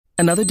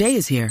Another day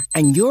is here,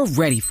 and you're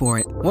ready for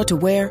it. What to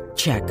wear?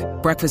 Check.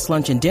 Breakfast,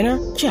 lunch, and dinner?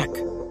 Check.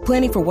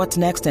 Planning for what's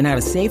next and how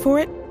to save for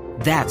it?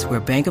 That's where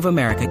Bank of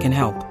America can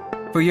help.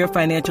 For your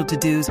financial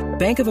to-dos,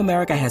 Bank of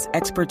America has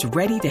experts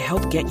ready to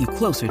help get you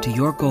closer to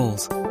your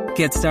goals.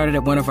 Get started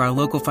at one of our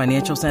local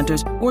financial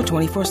centers or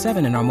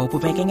 24/7 in our mobile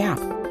banking app.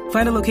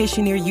 Find a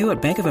location near you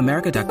at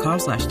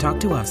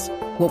bankofamerica.com/talktous.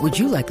 What would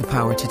you like the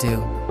power to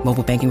do?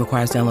 Mobile banking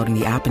requires downloading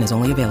the app and is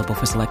only available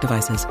for select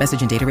devices.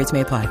 Message and data rates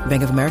may apply.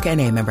 Bank of America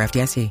N.A., member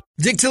FDIC.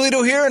 Dick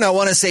Toledo here, and I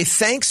want to say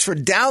thanks for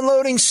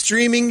downloading,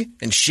 streaming,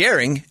 and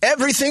sharing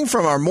everything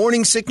from our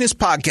Morning Sickness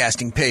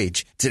podcasting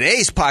page.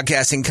 Today's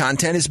podcasting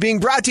content is being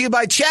brought to you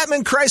by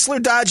Chapman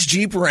Chrysler Dodge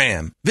Jeep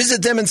Ram.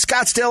 Visit them in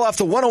Scottsdale off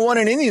the 101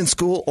 in Indian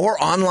School or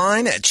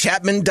online at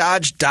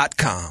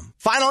chapmandodge.com.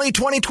 Finally,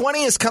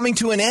 2020 is coming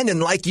to an end,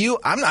 and like you,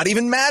 I'm not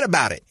even mad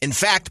about it. In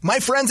fact, my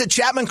friends at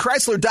Chapman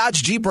Chrysler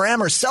Dodge Jeep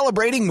Ram are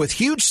celebrating with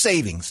huge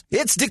savings.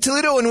 It's Dick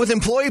Toledo, and with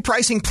Employee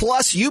Pricing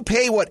Plus, you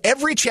pay what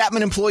every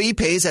Chapman employee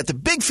pays at the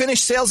Big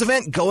Finish sales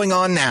event going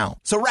on now.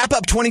 So wrap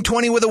up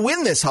 2020 with a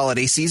win this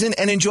holiday season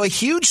and enjoy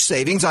huge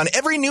savings on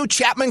every new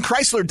Chapman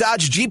Chrysler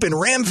Dodge Jeep and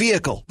Ram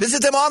vehicle.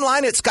 Visit them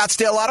online at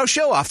Scottsdale Auto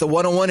Show off the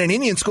 101 in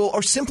Indian School,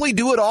 or simply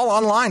do it all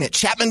online at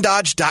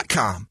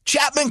chapmandodge.com.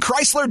 Chapman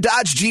Chrysler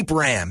Dodge Jeep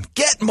Ram.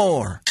 Get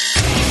more.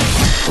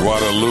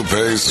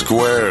 Guadalupe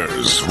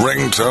squares,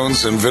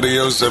 ringtones, and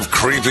videos of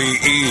Creepy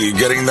E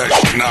getting the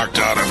knocked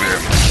out of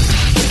him.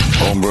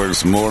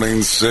 Holmberg's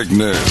Morning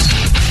Sickness.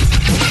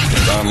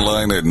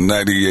 Online at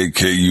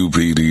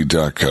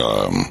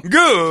 98kupd.com.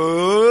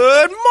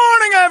 Good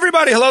morning,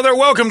 everybody. Hello there.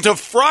 Welcome to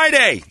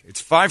Friday.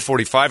 It's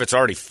 5:45. It's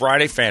already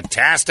Friday.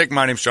 Fantastic.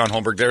 My name's Sean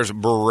Holmberg. There's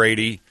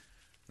Brady.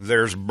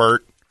 There's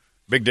Bert.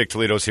 Big Dick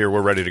Toledo's here.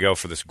 We're ready to go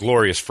for this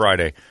glorious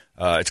Friday.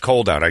 It's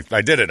cold out.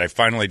 I did it. I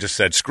finally just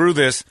said, screw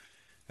this,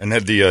 and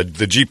had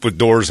the Jeep with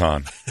doors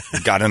on.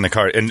 Got in the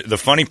car. And the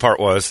funny part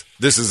was,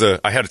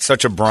 I had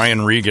such a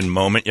Brian Regan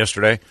moment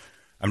yesterday.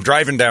 I'm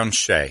driving down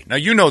Shea. Now,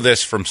 you know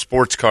this from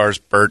sports cars,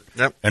 Bert,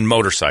 Yep. and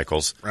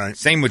motorcycles. Right.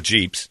 Same with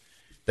Jeeps,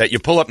 that you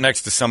pull up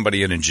next to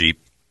somebody in a Jeep.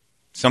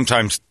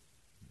 Sometimes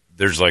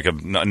there's like a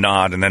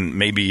nod, and then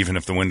maybe even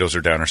if the windows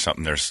are down or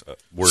something, there's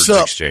words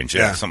exchange.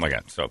 Yeah, something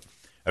like that. So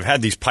I've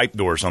had these pipe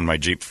doors on my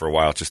Jeep for a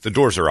while. Just the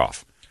doors are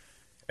off.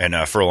 And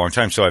for a long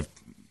time, so I've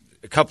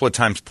a couple of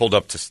times pulled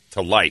up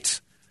to lights,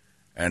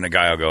 and the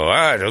guy will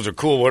go, those are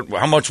cool.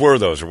 How much were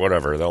those or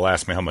whatever? They'll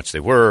ask me how much they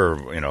were,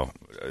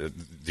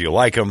 do you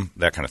like them,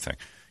 that kind of thing.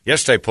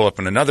 Yesterday, I pull up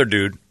in another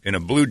dude in a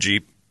blue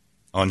Jeep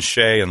on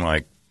Shea and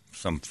like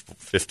some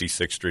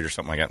 56th Street or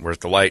something like that. We're at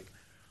the light,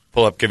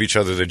 pull up, give each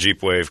other the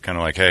Jeep wave, kind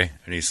of like, hey.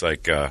 And he's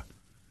like,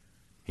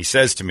 he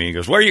says to me, he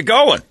goes, where are you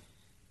going?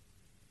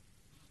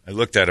 I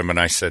looked at him and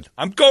I said,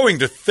 I'm going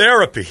to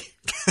therapy.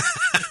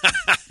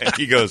 And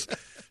he goes,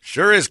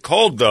 sure is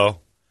cold,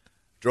 though.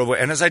 Drove away.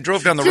 And as I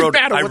drove down the road,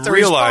 I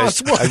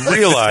realized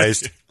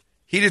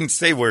he didn't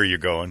say, where are you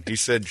going? He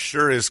said,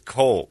 sure is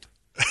cold.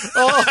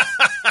 Oh.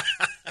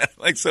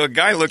 So a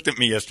guy looked at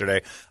me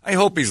yesterday. I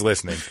hope he's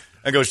listening.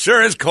 I go,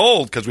 sure is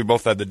cold, because we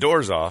both had the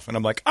doors off. And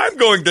I'm like, I'm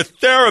going to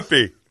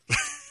therapy.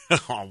 Oh,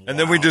 wow. And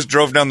then we just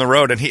drove down the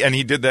road, and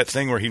he did that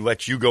thing where he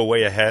lets you go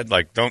way ahead,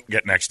 like don't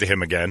get next to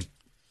him again.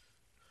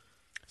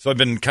 So I've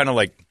been kind of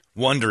like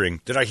wondering,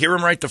 did I hear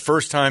him right the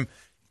first time?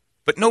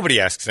 But nobody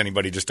asks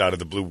anybody just out of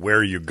the blue, where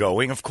are you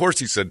going? Of course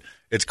he said,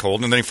 it's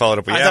cold. And then he followed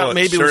up with, I thought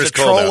maybe it was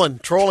a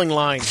trolling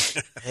line.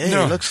 Hey,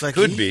 no, looks like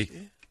could be.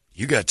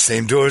 You got the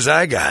same doors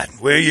I got.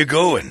 Where are you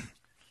going?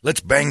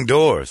 Let's bang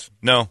doors.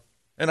 No.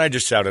 And I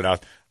just shouted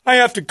out, I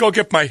have to go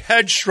get my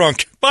head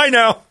shrunk. Bye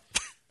now.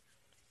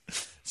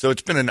 So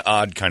it's been an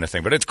odd kind of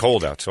thing, but it's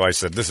cold out. So I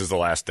said, this is the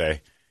last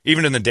day.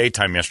 Even in the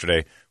daytime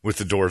yesterday with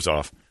the doors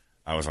off,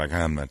 I was like,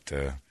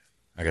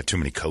 I got too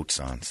many coats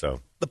on. So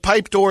the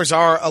pipe doors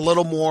are a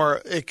little more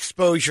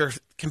exposure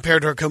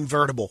compared to a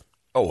convertible.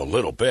 Oh, a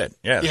little bit.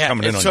 Yeah.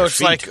 Coming in on so your it's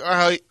feet. like,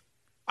 I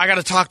got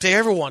to talk to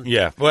everyone.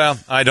 Yeah. Well,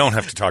 I don't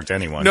have to talk to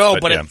anyone. No,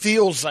 but it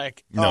feels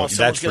like, no,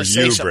 that's for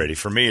you, Brady.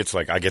 For me, it's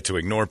like I get to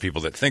ignore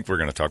people that think we're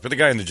going to talk. But the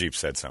guy in the Jeep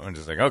said something. I'm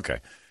just like, okay.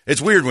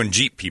 It's weird when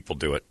Jeep people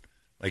do it.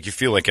 Like you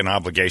feel like an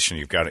obligation.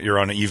 You're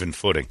on an even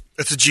footing.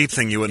 It's a Jeep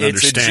thing you wouldn't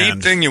understand. It's a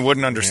Jeep thing you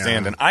wouldn't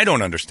understand, and I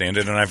don't understand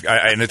it.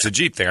 And it's a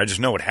Jeep thing. I just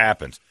know it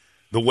happens.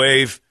 The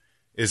wave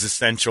is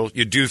essential.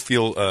 You do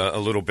feel a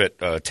little bit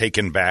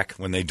taken back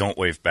when they don't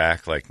wave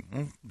back. Like,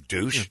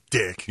 douche,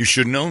 dick. You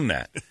should have known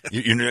that.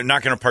 You're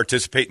not going to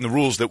participate in the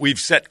rules that we've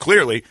set.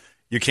 Clearly,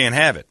 you can't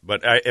have it.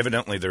 But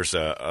evidently, there's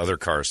other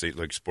cars,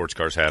 like sports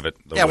cars, have it.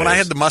 When I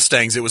had the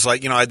Mustangs, it was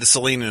like, I had the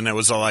Celine, and it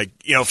was like,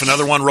 if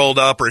another one rolled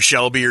up or a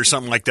Shelby or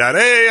something like that,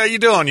 hey, how you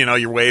doing?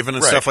 You're waving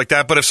and stuff like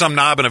that. But if some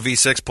knob in a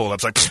V6 pulled up,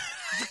 it's like,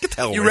 get the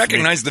hell away you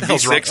recognize from me. the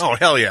V6? Oh,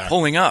 hell yeah.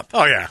 Pulling up.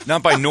 Oh, yeah.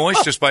 Not by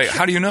noise, just by,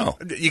 how do you know?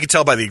 You can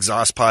tell by the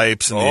exhaust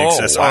pipes and the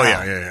exhaust. Wow. Oh,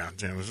 yeah.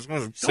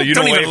 So you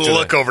don't even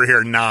look over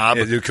here, knob.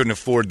 Yeah, you couldn't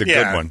afford the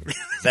good one.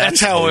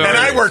 That's how it And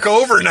I work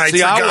overnight, for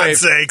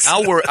God's sakes.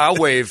 I'll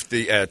wave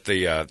at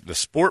the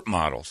sport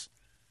models.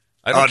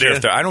 I don't care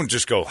if I don't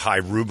just go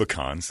high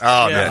Rubicons.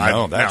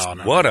 Oh,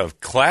 no. What a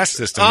class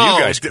system you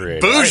guys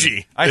created.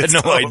 Bougie. I had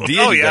no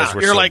idea you guys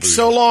were You're so like, bougie.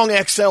 so long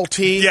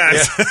XLT.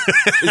 Yes. Yeah.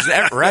 Is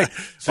that right?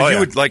 So you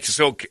would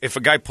so if a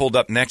guy pulled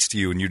up next to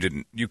you and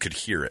you could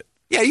hear it.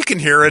 Yeah, you can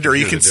hear it, or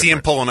you can see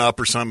him pulling up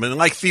or something.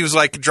 Like if he was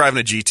like driving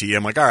a GT,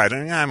 I'm like, all right,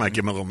 I might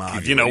give him a little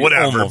nod,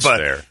 whatever. Almost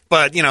there.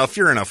 But if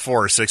you're in a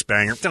 4 or 6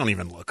 banger, don't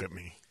even look at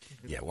me.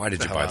 Yeah, why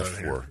did you buy the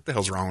 4? What the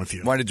hell's wrong with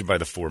you? Why did you buy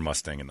the 4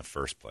 Mustang in the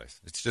first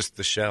place? It's just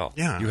the shell.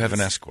 Yeah, you have an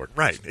Escort.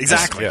 Right,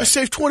 exactly. I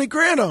saved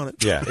 $20,000 on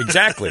it. Yeah,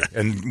 exactly.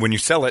 And when you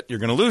sell it, you're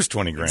going to lose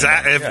 $20,000.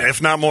 Exactly,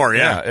 if not more.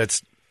 Yeah,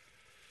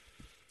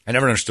 I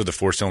never understood the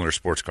 4-cylinder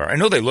sports car. I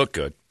know they look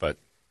good, but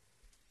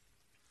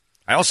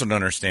I also don't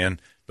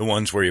understand the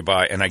ones where you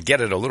buy, and I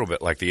get it a little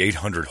bit, like the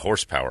 800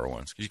 horsepower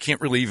ones. You can't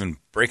really even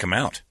break them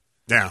out.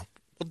 Yeah.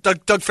 Well,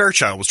 Doug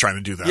Fairchild was trying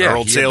to do that. Our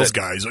old sales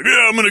guy. He's like,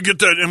 yeah, I'm going to get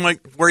that. I'm like,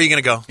 where are you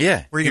going to go?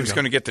 Yeah. Where are you he was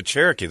going to get the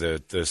Cherokee,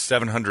 the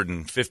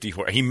 750.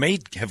 He may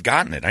have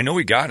gotten it. I know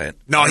he got it.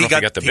 No, he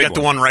got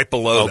the one right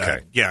below that.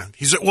 Okay. Yeah.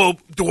 He's like, well,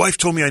 the wife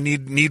told me I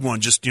need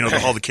one just, to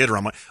haul the kid around.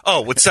 I'm like,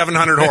 oh, with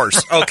 700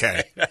 horse.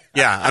 Okay.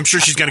 Yeah, I'm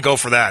sure she's going to go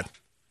for that.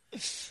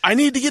 I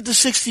need to get to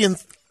 60 in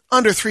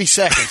under 3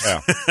 seconds.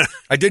 Yeah.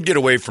 I did get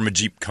away from a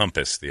Jeep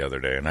Compass the other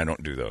day, and I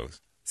don't do those.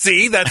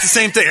 See, that's the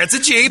same thing. It's a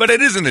Jeep. But it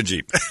isn't a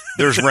Jeep.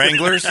 There's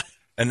Wranglers,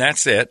 and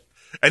that's it.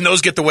 And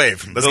those get the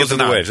wave. Those are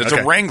the waves. It's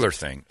a Wrangler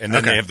thing. And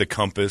then they have the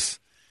Compass.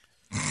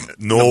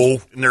 No.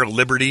 And they're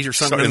Liberty or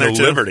something in the there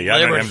too? Liberty. I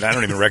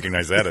don't even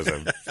recognize that as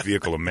a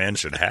vehicle a man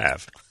should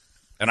have.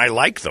 And I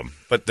like them.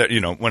 But,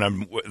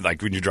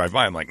 when you drive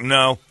by, I'm like,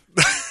 no.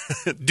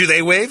 Do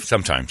they wave?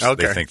 Sometimes.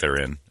 Okay. They think they're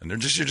in. And you're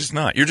just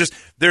not.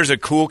 There's a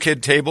cool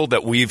kid table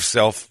that we've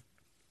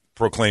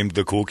self-proclaimed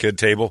the cool kid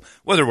table.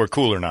 Whether we're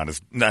cool or not,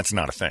 that's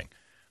not a thing.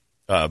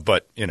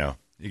 But,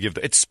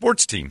 it's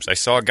sports teams. I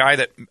saw a guy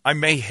that I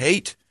may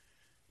hate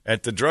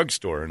at the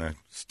drugstore in a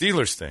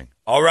Steelers thing.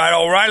 All right,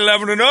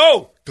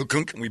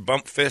 11-0. We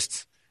bump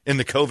fists in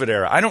the COVID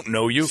era. I don't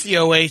know you.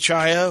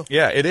 COHIO.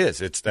 Yeah, it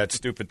is. It's that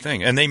stupid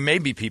thing. And they may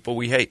be people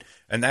we hate.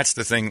 And that's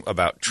the thing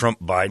about Trump,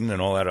 Biden,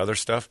 and all that other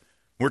stuff.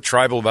 We're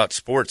tribal about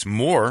sports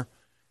more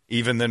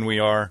even than we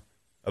are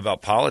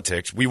about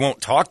politics. We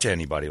won't talk to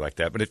anybody like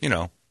that. But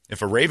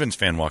if a Ravens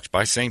fan walks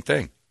by, same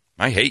thing.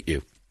 I hate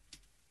you.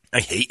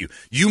 I hate you.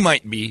 You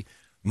might be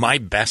my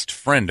best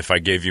friend if I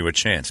gave you a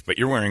chance, but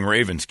you're wearing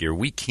Ravens gear.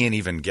 We can't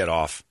even get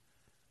off.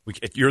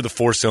 You're the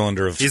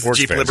 4-cylinder of sports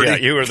Jeep fans. Liberty. Yeah,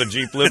 you are the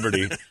Jeep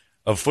Liberty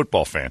of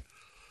football fan.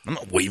 I'm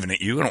not waving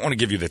at you. I don't want to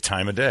give you the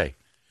time of day.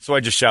 So I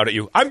just shout at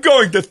you, I'm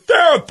going to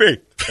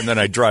therapy! And then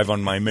I drive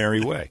on my merry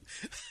way.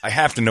 I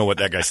have to know what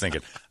that guy's thinking.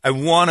 I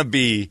want to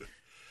be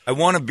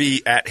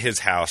at his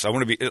house.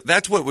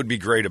 That's what would be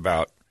great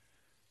about.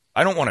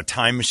 I don't want a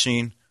time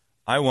machine.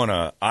 I want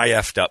a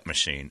IF'd up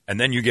machine. And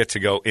then you get to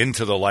go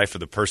into the life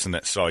of the person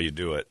that saw you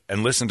do it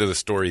and listen to the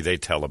story they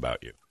tell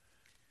about you.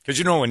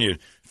 Because when you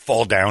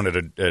fall down at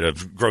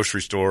a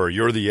grocery store or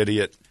you're the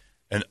idiot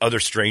and other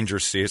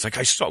strangers see it,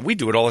 it's like we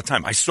do it all the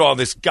time. I saw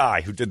this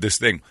guy who did this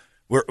thing.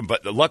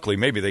 But luckily,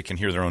 maybe they can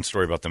hear their own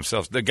story about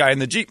themselves. The guy in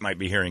the Jeep might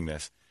be hearing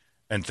this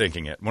and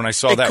thinking it. When I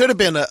saw that, it could have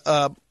been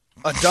a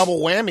double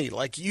whammy.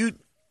 Like you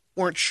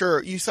weren't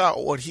sure. You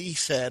thought what he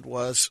said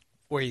was,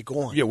 "Where are you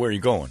going?" Yeah, where are you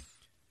going?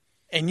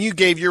 And you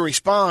gave your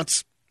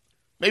response.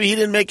 Maybe he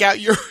didn't make out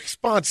your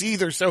response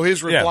either. So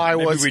his reply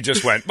maybe was, we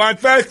just went, "My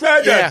best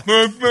friend." Yeah.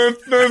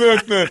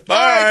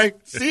 Bye.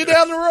 See you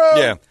down the road.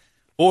 Yeah.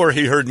 Or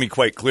he heard me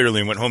quite clearly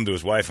and went home to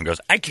his wife and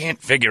goes, I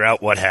can't figure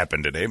out what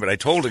happened today, but I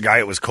told a guy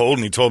it was cold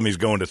and he told me he's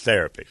going to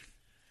therapy.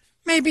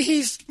 Maybe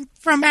he's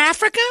from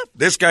Africa?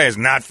 This guy is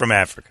not from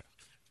Africa.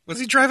 Was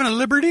he driving a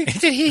Liberty?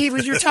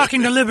 You're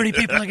talking to Liberty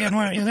people again,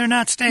 weren't you? They're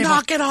not stable.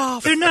 Knock it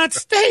off. They're not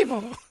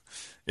stable.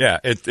 Yeah,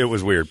 it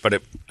was weird,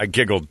 but I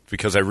giggled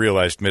because I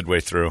realized midway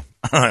through,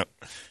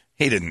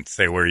 he didn't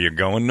say where you're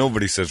going.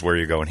 Nobody says where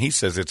you're going. He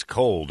says it's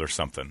cold or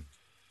something.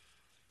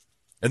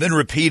 And then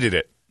repeated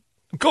it.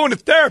 I'm going to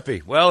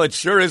therapy. Well, it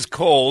sure is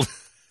cold.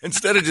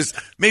 Instead of just,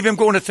 maybe I'm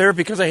going to therapy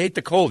because I hate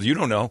the cold. You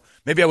don't know.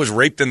 Maybe I was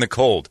raped in the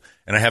cold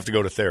and I have to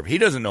go to therapy. He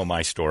doesn't know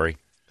my story.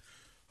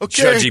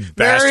 Okay, Judgy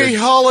bastard. Merry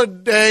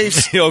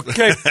holidays.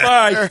 Okay,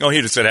 bye. No,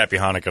 he just said Happy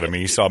Hanukkah to me.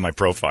 He saw my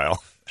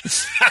profile.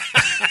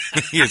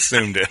 He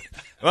assumed it.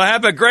 Well,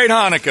 have a great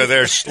Hanukkah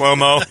there,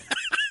 Shlomo.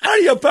 How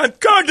do you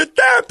going to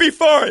therapy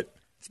for it?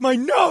 It's my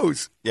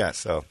nose. Yeah,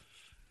 so.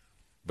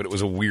 But it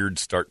was a weird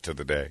start to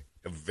the day.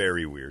 A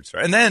very weird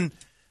start. And then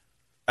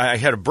I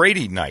had a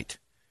Brady night.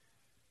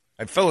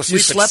 I fell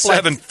asleep at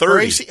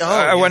 7:30.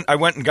 I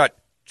went and got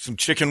some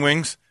chicken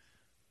wings.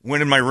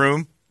 Went in my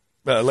room,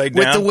 laid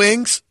down. With the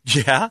wings?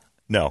 Yeah.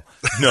 No,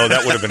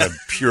 that would have been a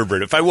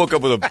purebred. If I woke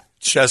up with a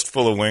chest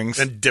full of wings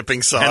and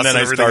dipping sauce, and then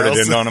I started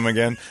in on them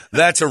again,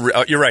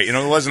 you're right.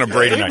 It wasn't a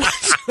Brady night.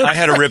 I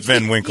had a Rip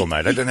Van Winkle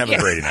night. I didn't have a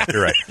Brady night.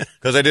 You're right,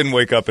 because I didn't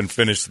wake up and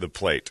finish the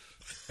plate.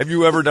 Have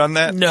you ever done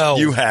that? No.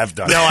 You have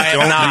done. No, I have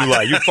Don't not. you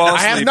lie. You fall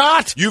asleep. I have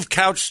not. You've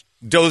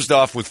dozed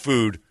off with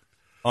food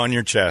on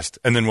your chest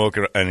and then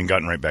woken up and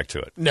gotten right back to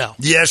it? No.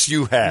 Yes,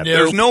 you have. Nope.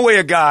 There's no way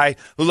a guy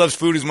who loves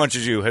food as much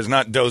as you has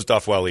not dozed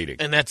off while eating.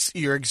 And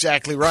you're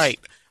exactly right.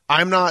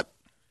 I'm not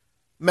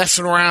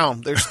messing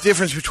around. There's a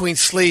difference between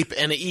sleep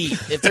and eat.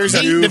 If there's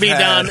eating to be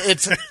done,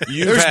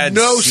 there's had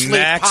no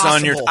snacks sleep possible.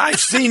 on your. I've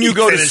seen you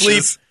go to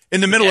sleep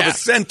in the middle of a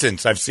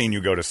sentence. I've seen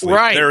you go to sleep.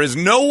 Right. There is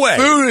no way.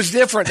 Food is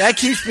different. That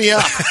keeps me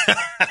up.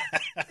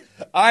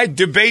 I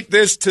debate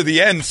this to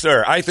the end,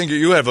 sir. I think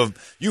you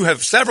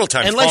have several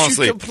times fallen Unless you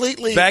asleep.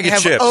 completely Bag of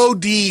have chips.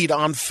 OD'd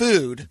on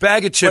food.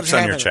 Bag of chips what's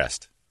on your happening?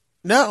 chest.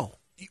 No.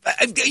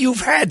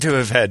 You've had to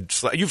have had.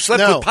 You've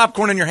slept with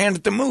popcorn in your hand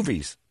at the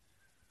movies.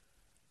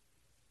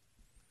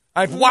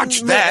 I've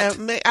watched that.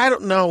 I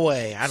don't know.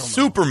 I don't know.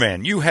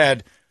 Superman. You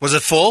had. Was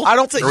it full? I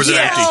don't think. Or was it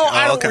empty?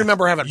 I don't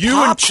remember having You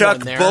popcorn and Chuck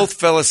there. both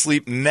fell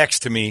asleep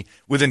next to me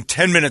within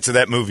 10 minutes of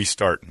that movie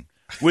starting.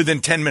 Within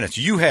 10 minutes.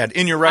 You had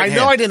in your right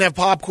hand. I know I didn't have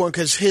popcorn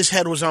because his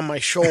head was on my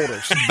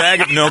shoulders.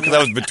 No, because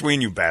that was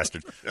between you,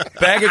 bastard.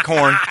 Bag of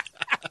corn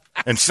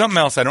and something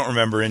else I don't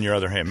remember in your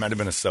other hand. Might have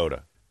been a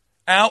soda.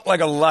 Out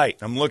like a light.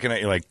 I'm looking at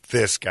you like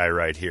this guy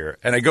right here.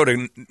 And I go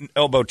to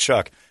elbow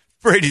Chuck.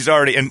 Brady's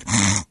already and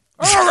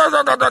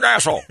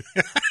asshole.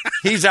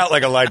 He's out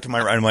like a light to my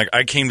right. I'm like,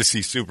 I came to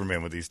see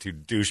Superman with these two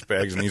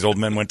douchebags, and these old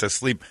men went to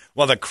sleep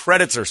while the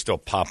credits are still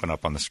popping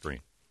up on the screen.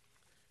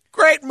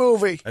 Great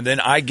movie. And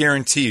then I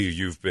guarantee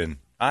you've been.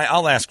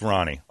 I'll ask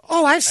Ronnie.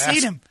 Oh, I've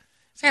seen him.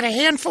 He's had a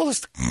handful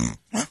of.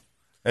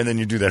 And then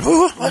you do that.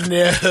 No. And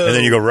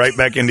then you go right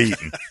back into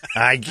eating.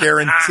 I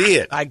guarantee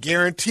it. I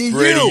guarantee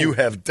Brady, you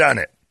have done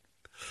it.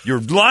 You're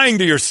lying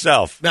to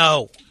yourself.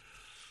 No.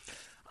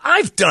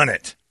 I've done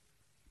it.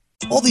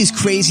 All these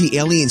crazy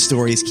alien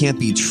stories can't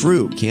be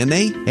true, can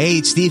they? Hey,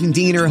 it's Stephen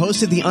Diener,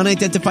 host of the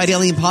Unidentified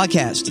Alien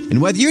Podcast.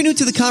 And whether you're new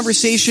to the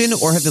conversation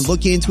or have been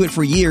looking into it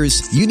for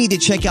years, you need to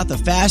check out the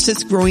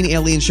fastest growing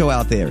alien show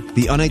out there,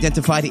 the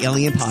Unidentified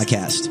Alien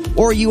Podcast,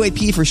 or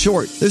UAP for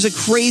short. There's a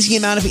crazy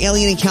amount of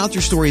alien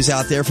encounter stories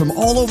out there from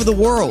all over the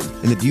world.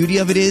 And the beauty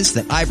of it is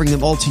that I bring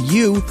them all to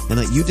you and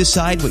let you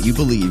decide what you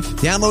believe.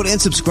 Download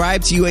and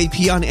subscribe to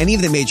UAP on any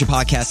of the major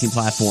podcasting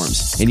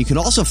platforms. And you can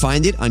also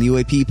find it on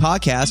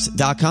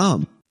UAPpodcast.com.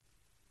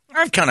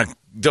 I've kind of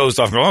dozed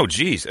off and go, oh,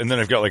 geez. And then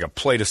I've got like a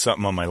plate of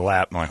something on my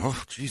lap. I'm like,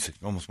 oh, geez, it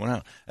almost went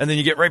out. And then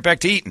you get right back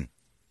to eating.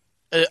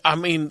 I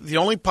mean, the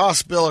only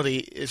possibility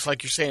is,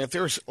 like you're saying, if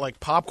there was like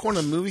popcorn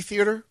in the movie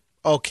theater,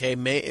 okay,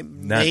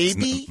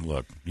 maybe.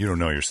 Look, you don't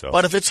know yourself.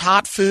 But if it's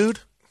hot food,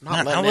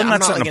 I'm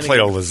not saying a plate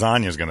of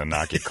lasagna is going to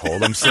knock you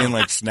cold. I'm saying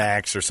like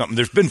snacks or something.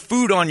 There's been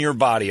food on your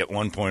body at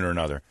one point or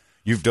another.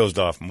 You've dozed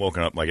off and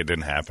woken up like it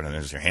didn't happen,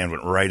 and your hand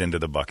went right into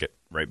the bucket,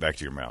 right back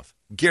to your mouth.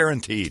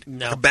 Guaranteed.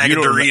 No. A bag of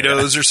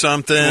Doritos or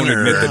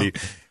something.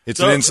 It's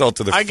an insult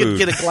to the food. I could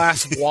get a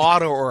glass of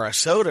water or a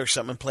soda or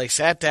something and place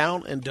that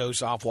down and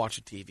doze off, watch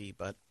a TV,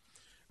 but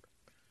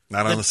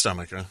not on the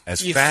stomach, huh?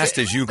 As fast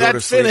as you go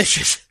to sleep.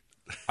 Finishes.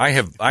 I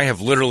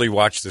have literally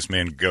watched this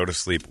man go to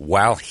sleep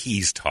while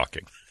he's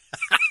talking.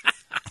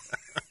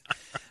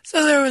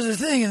 So there was a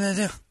thing in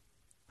the.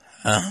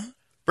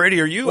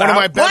 Brady, are you one out? of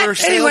my better What?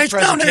 sales Anyways,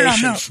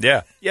 presentations?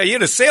 no. Yeah, you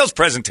had a sales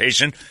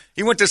presentation.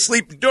 He went to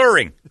sleep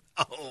during.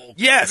 Oh.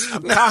 Yes.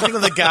 I'm talking to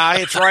the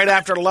guy. It's right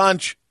after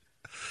lunch.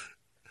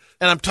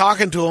 And I'm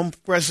talking to him,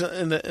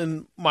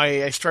 and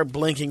I start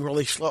blinking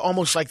really slow,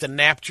 almost like the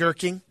nap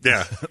jerking.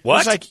 Yeah. What?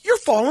 He's like, you're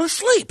falling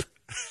asleep.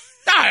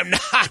 I'm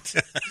not.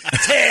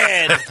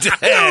 Ted.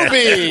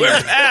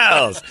 We're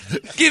pals.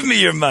 Give me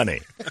your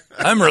money.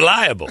 I'm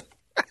reliable.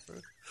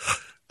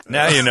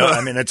 Now you know.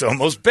 I mean, it's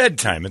almost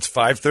bedtime. It's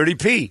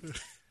 5:30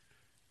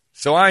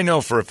 So I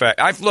know for a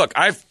fact.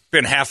 I've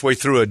been halfway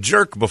through a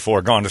jerk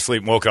before, gone to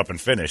sleep, woke up and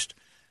finished.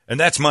 And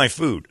that's my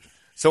food.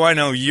 So I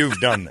know you've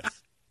done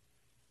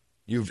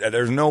this.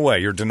 There's no way.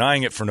 You're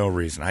denying it for no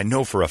reason. I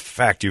know for a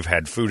fact you've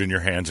had food in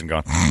your hands and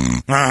gone,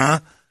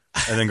 and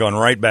then gone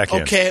right back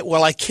in. Okay,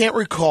 well, I can't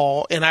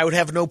recall, and I would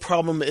have no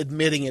problem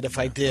admitting it if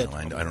I did. Well,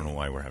 I don't know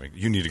why we're having.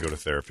 You need to go to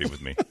therapy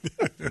with me.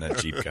 And that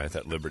Jeep guy,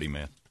 that Liberty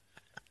man.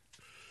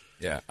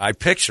 Yeah, I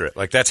picture it.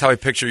 Like, that's how I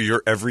picture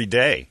your every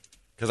day.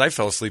 Because I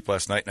fell asleep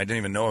last night, and I didn't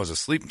even know I was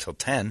asleep until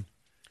 10.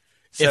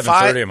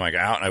 7:30, I'm like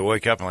out, and I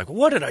wake up, and I'm like,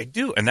 what did I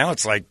do? And now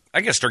it's like,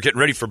 I got to start getting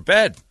ready for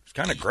bed. It's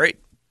kind of great.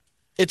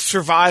 It's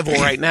survival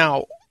right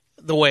now,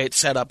 the way it's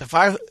set up. If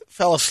I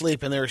fell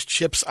asleep and there's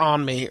chips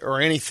on me or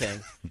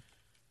anything,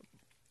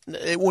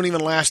 it wouldn't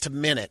even last a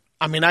minute.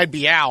 I mean, I'd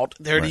be out.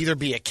 There'd either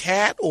be a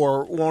cat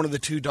or one of the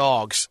two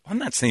dogs. I'm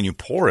not saying you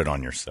pour it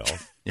on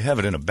yourself. You have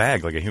it in a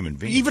bag like a human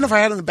being. Even if I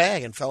had it in a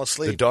bag and fell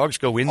asleep. The dogs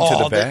go into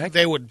the bag?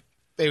 They would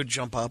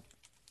jump up.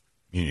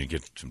 You need to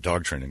get some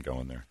dog training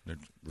going there.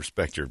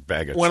 Respect your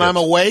bag of When chips. I'm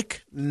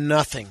awake,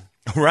 nothing.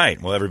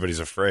 Right. Well, everybody's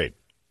afraid.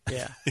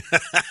 Yeah.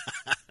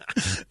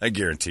 I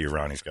guarantee you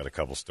Ronnie's got a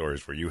couple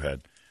stories where you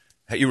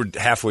were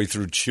halfway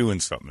through chewing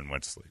something and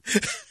went to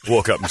sleep.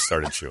 Woke up and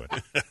started chewing.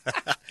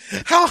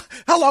 How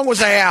long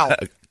was I out?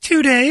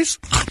 2 days.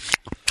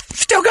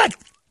 Still good.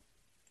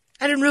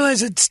 I didn't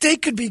realize that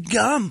steak could be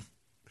gum.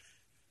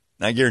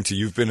 I guarantee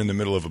you've been in the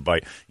middle of a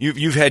bite.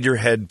 You've had your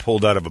head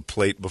pulled out of a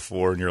plate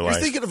before in your life.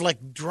 You're thinking of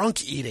like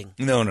drunk eating.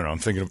 No. I'm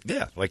thinking of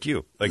like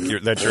you,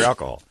 that's your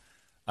alcohol.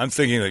 I'm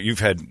thinking that you've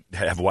had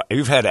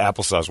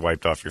applesauce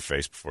wiped off your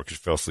face before because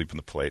you fell asleep on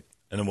the plate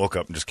and then woke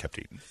up and just kept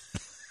eating.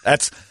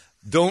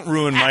 Don't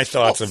ruin my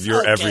thoughts of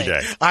your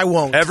everyday. I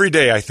won't. Every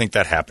day I think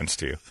that happens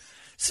to you.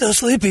 So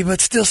sleepy,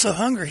 but still so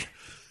hungry.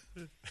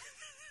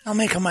 I'll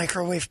make a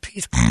microwave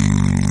pizza.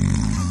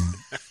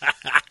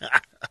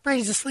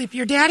 Brady's asleep.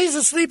 Your daddy's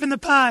asleep in the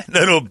pot.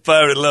 That old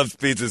pirate loves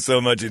pizza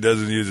so much he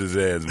doesn't use his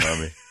hands,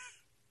 Mommy.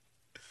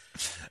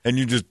 And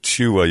you just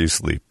chew while you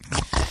sleep.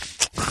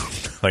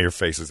 While your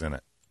face is in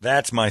it.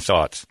 That's my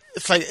thoughts.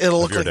 It's like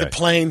it'll look like the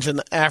plains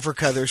in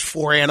Africa. There's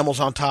 4 animals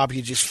on top of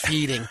you just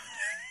feeding.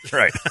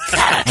 Right.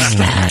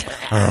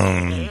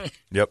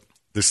 Yep.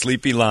 The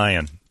sleepy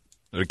lion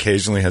that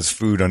occasionally has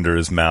food under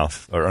his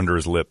mouth or under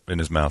his lip in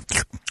his mouth.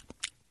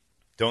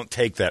 Don't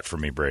take that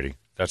from me, Brady.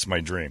 That's my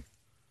dream.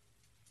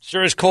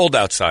 Sure is cold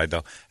outside,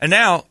 though. And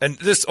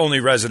this only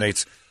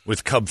resonates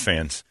with Cub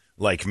fans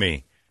like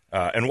me.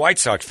 And White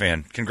Sox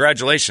fan,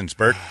 congratulations,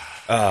 Bert.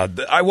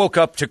 I woke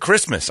up to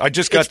Christmas. I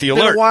just got the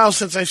alert. It's been a while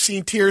since I've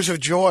seen tears of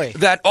joy.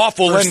 That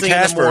awful Len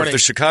Casper of the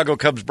Chicago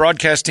Cubs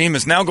broadcast team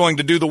is now going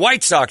to do the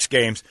White Sox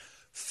games.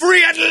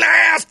 Free at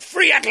last!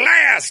 Free at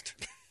last!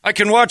 I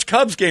can watch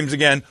Cubs games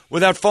again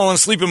without falling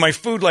asleep in my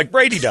food like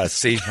Brady does.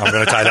 See, I'm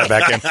going to tie that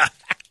back in.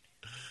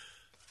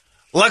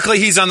 Luckily,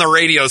 he's on the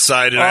radio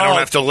side, and I don't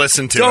have to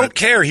listen to it. Don't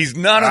care. He's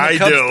not on the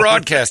Cubs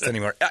broadcast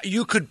anymore.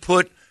 You could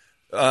put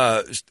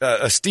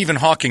a Stephen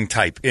Hawking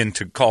type in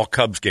to call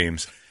Cubs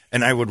games,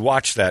 and I would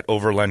watch that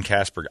over Len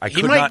Casper.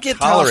 He might get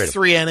tolerate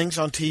 3 innings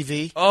on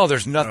TV. Oh,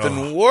 there's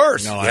nothing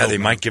worse. No, yeah, they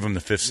might give him the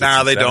 5th, 6th,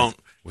 No, they don't.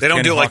 They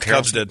don't do it like the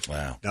Cubs Harrelson. did.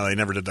 Wow. No, they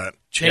never did that.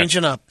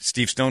 Changing up.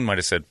 Steve Stone might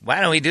have said,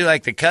 why don't we do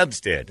like the Cubs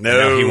did?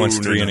 No. He wants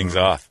 3 innings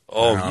off.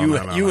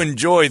 Oh, you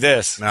enjoy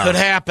this. No. Could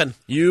happen.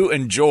 You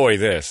enjoy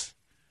this.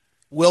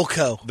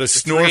 Wilco. The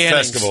Snore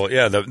Festival.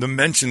 Yeah, the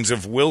mentions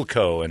of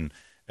Wilco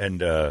and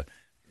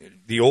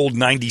the old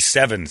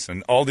 97s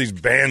and all these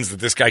bands that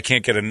this guy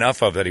can't get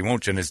enough of that he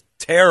won't, and is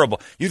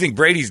terrible. You think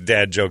Brady's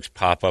dad jokes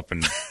pop up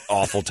in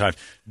awful times.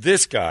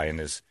 This guy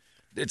and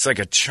it's like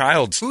a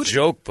child's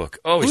joke book.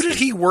 Oh, who did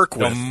he work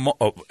with?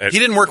 He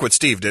didn't work with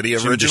Steve, did he,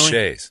 originally? Jim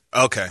DeShays.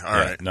 Okay, all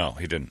right. No,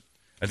 he didn't.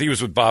 I think he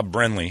was with Bob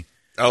Brenly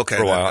for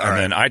a while,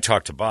 then I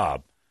talked to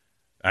Bob.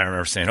 I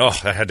remember saying,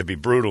 that had to be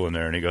brutal in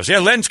there. And he goes, yeah,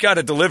 Len's got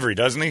a delivery,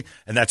 doesn't he?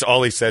 And that's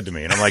all he said to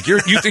me. And I'm like, you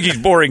think he's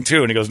boring,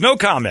 too? And he goes, no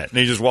comment. And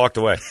he just walked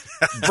away.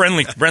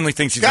 Brenly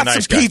thinks he's a nice guy.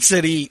 Got some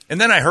pizza to eat.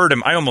 And then I heard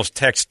him. I almost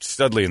text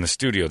Studley in the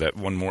studio that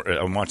one more.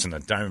 I'm watching the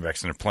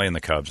Diamondbacks, and they're playing the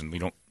Cubs. And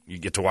you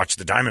get to watch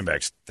the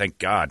Diamondbacks, thank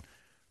God,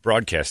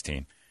 broadcast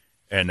team.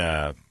 And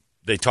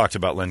they talked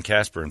about Len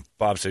Casper. And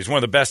Bob says, he's one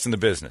of the best in the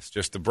business,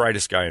 just the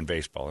brightest guy in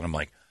baseball. And I'm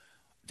like,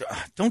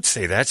 don't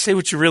say that. Say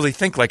what you really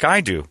think like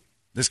I do.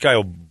 This guy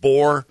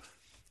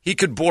he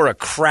could bore a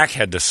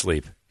crackhead to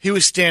sleep. He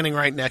was standing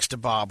right next to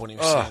Bob when he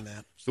was saying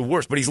that. It's the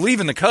worst. But he's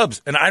leaving the Cubs,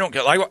 and I don't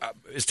get.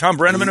 Is Tom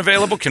Brenneman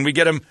available? Can we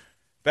get him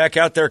back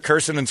out there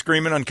cursing and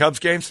screaming on Cubs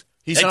games?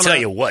 I tell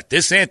you what,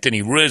 this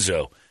Anthony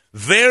Rizzo,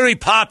 very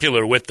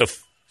popular with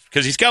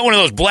because he's got one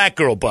of those black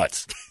girl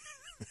butts.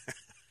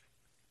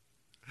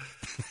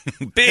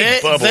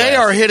 They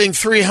are hitting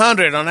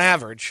 300 on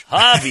average.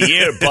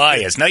 Javier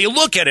Baez. Now, you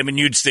look at him and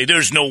you'd say,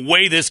 there's no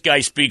way this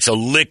guy speaks a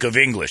lick of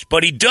English.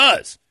 But he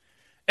does.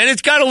 And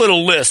it's got a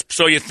little lisp,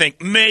 so you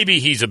think maybe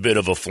he's a bit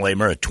of a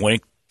flamer, a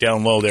twink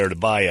down low there to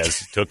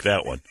Baez. Took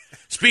that one.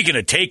 Speaking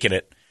of taking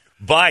it,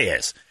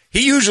 Baez.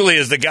 He usually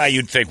is the guy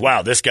you'd think,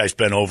 wow, this guy's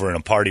been over in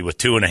a party with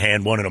 2 in a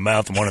hand, 1 in the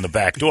mouth, and 1 in the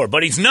back door.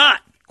 But he's not.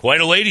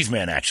 Quite a ladies'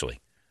 man, actually.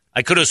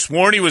 I could have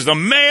sworn he was the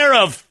mayor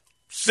of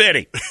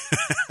city.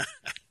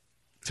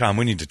 Tom,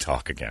 we need to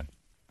talk again.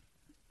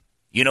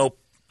 You know,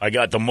 I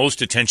got the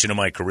most attention in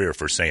my career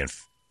for saying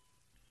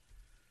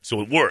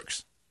so it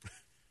works.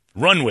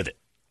 Run with it.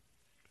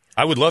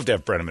 I would love to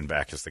have Brenneman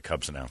back as the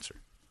Cubs announcer.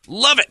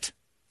 Love it.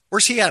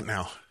 Where's he at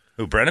now?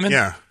 Who, Brenneman?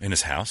 Yeah. In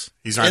his house.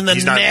 In the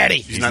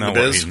natty. He's not in the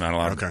biz? He's not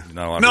allowed. Okay.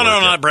 Not allowed No, to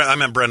work not Brent. I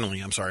meant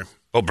Brenly. I'm sorry.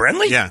 Oh,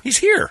 Brenly? Yeah. He's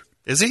here.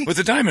 Is he? With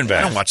the Diamondbacks.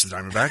 I don't watch the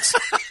Diamondbacks.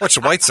 Watch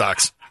the White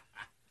Sox.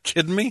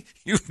 Kidding me?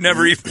 You've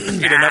never even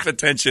paid enough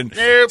attention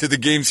to the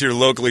games here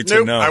locally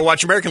to know. I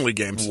watch American League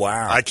games.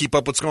 Wow. I keep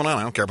up what's going on.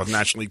 I don't care about the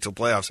National League till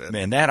playoffs hit.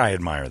 Man, I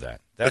admire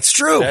that. That's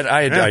true.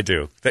 I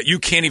do. That you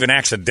can't even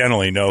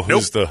accidentally know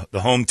who's the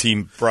home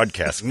team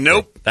broadcast.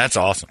 Nope. That's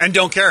awesome. And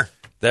don't care.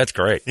 That's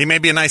great. He may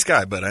be a nice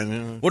guy, but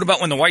What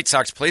about when the White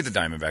Sox play the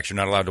Diamondbacks? You're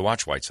not allowed to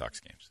watch White Sox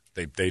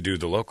games. They do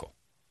the local.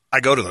 I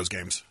go to those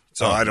games.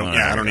 So I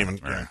don't even.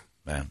 Right.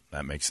 Man,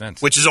 that makes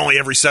sense. Which is only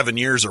every 7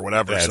 years or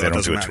whatever. Yeah, so they don't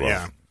doesn't do it matter. 12.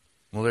 Yeah.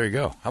 Well, there you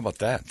go. How about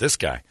that? This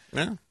guy.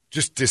 Yeah.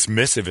 Just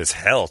dismissive as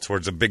hell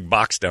towards a big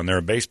box down there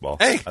in baseball.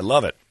 Hey. I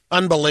love it.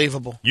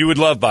 Unbelievable. You would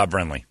love Bob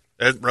Brenly.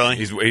 Really?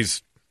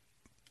 He's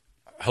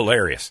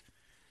hilarious.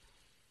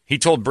 He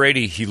told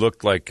Brady he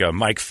looked like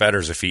Mike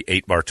Fetters if he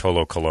ate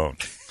Bartolo Colon.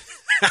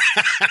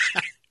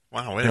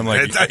 Wow, and I'm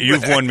like,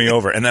 you've won me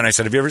over. And then I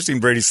said, have you ever seen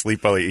Brady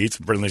sleep while he eats?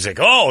 And Brindley's like,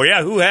 oh,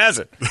 yeah, who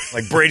hasn't?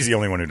 Like, Brady's the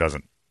only one who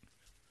doesn't.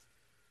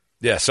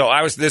 Yeah, so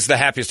this is the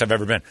happiest I've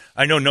ever been.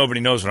 I know nobody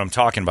knows what I'm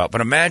talking about,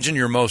 but imagine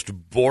your most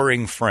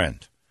boring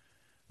friend,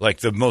 like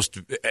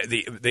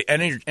the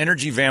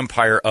energy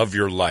vampire of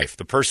your life,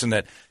 the person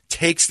that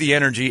takes the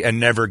energy and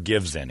never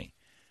gives any.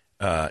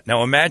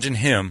 Now imagine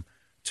him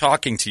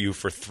talking to you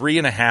for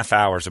 3.5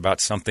 hours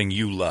about something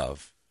you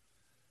love,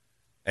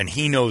 and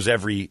he knows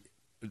every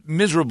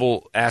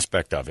miserable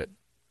aspect of it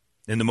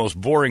in the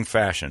most boring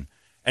fashion,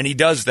 and he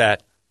does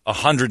that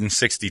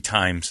 160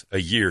 times a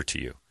year to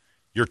you.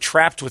 You're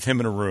trapped with him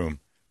in a room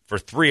for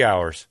 3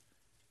 hours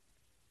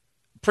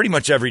pretty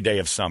much every day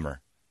of summer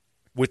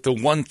with the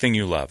one thing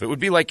you love. It would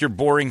be like your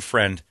boring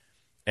friend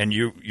and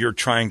you're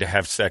trying to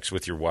have sex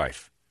with your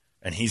wife,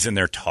 and he's in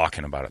there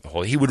talking about it the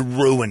whole. He would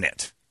ruin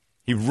it.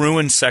 He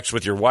ruins sex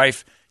with your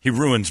wife. He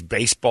ruins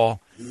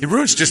baseball. He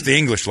ruins just the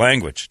English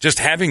language, just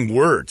having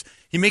words.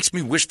 He makes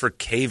me wish for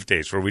cave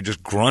days where we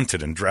just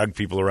grunted and dragged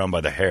people around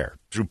by the hair,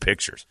 drew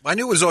pictures. I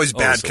knew it was always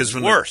bad because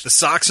when the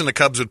Sox and the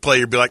Cubs would play,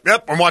 you'd be like,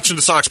 yep, I'm watching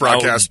the Sox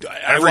broadcast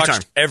every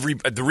time.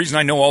 The reason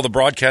I know all the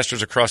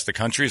broadcasters across the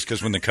country is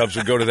because when the Cubs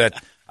would go to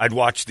that, I'd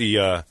watch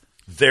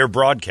their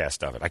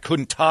broadcast of it. I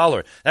couldn't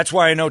tolerate it. That's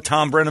why I know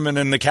Tom Brenneman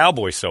and the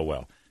Cowboys so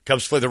well.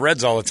 Cubs play the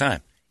Reds all the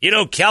time. You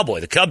know, Cowboy,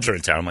 the Cubs are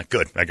in town. I'm like,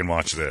 good, I can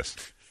watch this.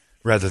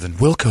 Rather than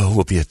Wilco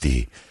will be at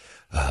the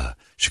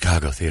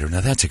Chicago Theater.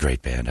 Now, that's a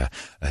great band,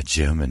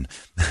 Jim. And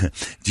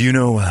do you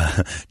know,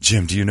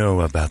 Jim, do you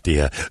know about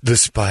the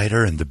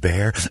spider and the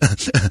bear?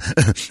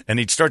 And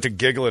he'd start to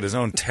giggle at his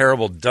own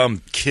terrible,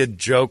 dumb kid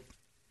joke.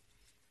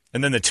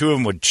 And then the two of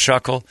them would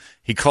chuckle.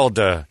 He called,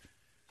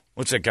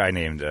 what's that guy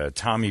named?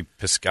 Tommy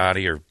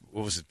Piscotty, or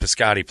what was it?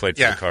 Piscotty played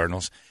for the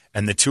Cardinals.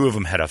 And the two of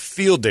them had a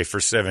field day for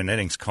 7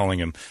 innings calling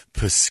him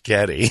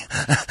Pischetti.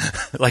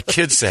 Like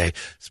kids say,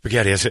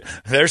 spaghetti. I said,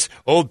 there's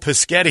old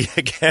Pischetti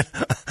again.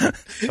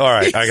 All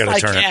right, I got to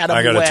turn it.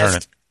 I got to turn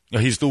it.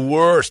 He's the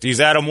worst. He's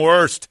Adam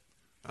Worst.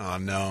 Oh,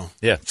 no.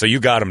 Yeah, so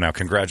you got him now.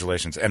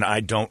 Congratulations. And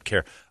I don't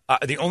care.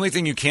 The only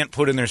thing you can't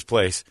put in their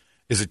place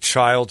is a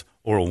child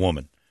or a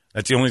woman.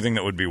 That's the only thing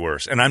that would be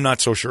worse. And I'm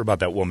not so sure about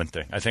that woman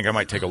thing. I think I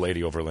might take a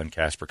lady over Len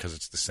Casper because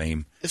it's the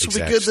same. This will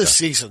be good this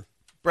season.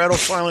 Brett will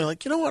finally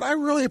you know what? I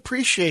really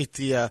appreciate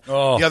the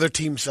other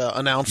team's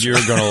announcement.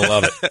 You're going to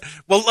love it.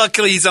 Well,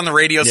 luckily he's on the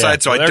radio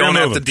side, so I don't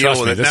have to deal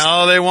with it.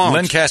 No, they won't.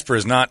 Len Casper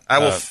is not. I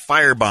will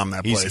firebomb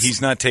that place.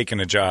 He's not taking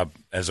a job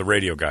as a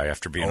radio guy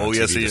after being on TV.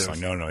 Yes, he is.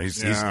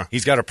 No.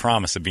 He's got a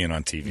promise of being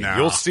on TV. No.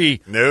 You'll see.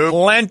 Nope.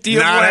 Plenty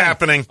of Not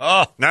happening.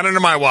 Oh. Not under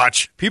my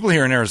watch. People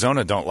here in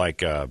Arizona don't like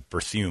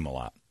Berthume a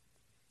lot,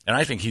 and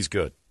I think he's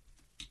good.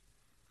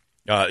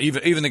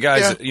 Even the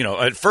guys,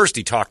 at first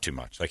he talked too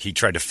much. Like he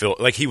tried to fill,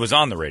 like he was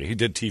on the radio. He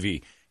did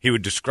TV. He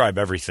would describe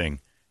everything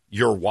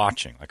you're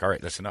watching. Like, all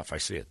right, that's enough. I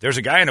see it. There's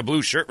a guy in a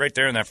blue shirt right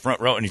there in that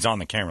front row, and he's on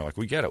the camera. Like,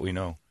 we get it. We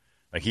know.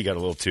 Like he got a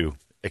little too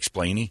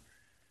explainy.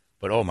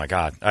 But, oh, my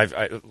God.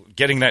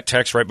 Getting that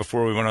text right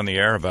before we went on the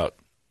air about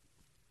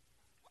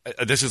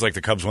this is like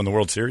the Cubs won the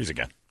World Series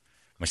again.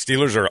 My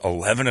Steelers are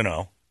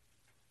 11-0.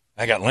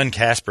 I got Len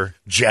Casper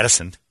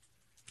jettisoned.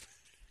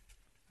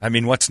 I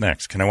mean, what's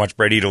next? Can I watch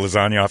Brady eat a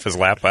lasagna off his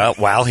lap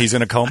while he's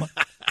in a coma?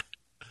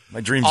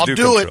 My dreams do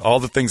come true. All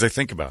the things I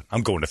think about.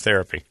 I'm going to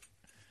therapy.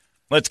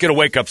 Let's get a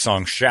wake-up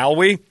song, shall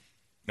we?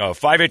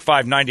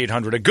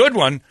 585-9800. A good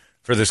one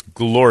for this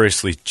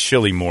gloriously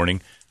chilly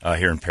morning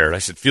here in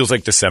Paradise. It feels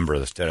like December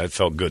this day. I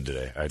felt good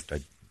today. I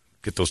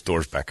get those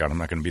doors back on. I'm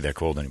not going to be that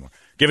cold anymore.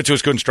 Give it to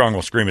us good and strong.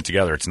 We'll scream it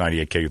together. It's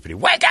 98 KUPD.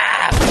 Wake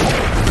up!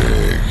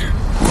 Big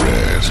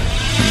Red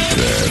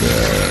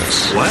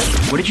Badass. What?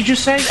 What did you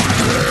just say? 98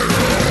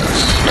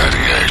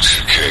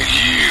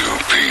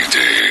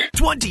 KUPD.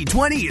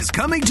 2020 is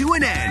coming to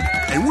an end,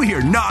 and we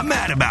are not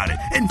mad about it.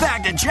 In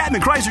fact, at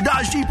Chapman Chrysler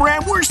Dodge Jeep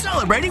Ram, we're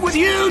celebrating with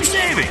huge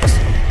savings.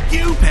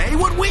 You pay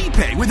what we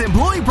pay with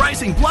Employee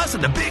Pricing Plus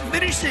at the Big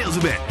Finish Sales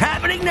Event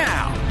happening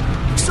now.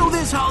 So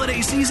this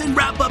holiday season,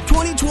 wrap up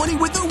 2020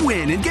 with a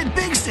win and get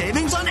big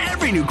savings on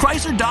every new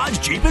Chrysler, Dodge,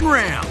 Jeep, and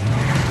Ram.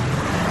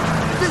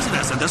 Visit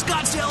us at the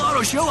Scottsdale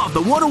Auto Show off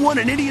the 101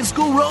 and Indian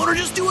School Road, or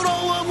just do it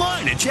all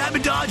online at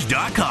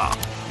ChapmanDodge.com.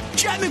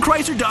 Chapman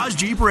Chrysler Dodge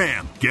Jeep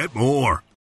Ram. Get more.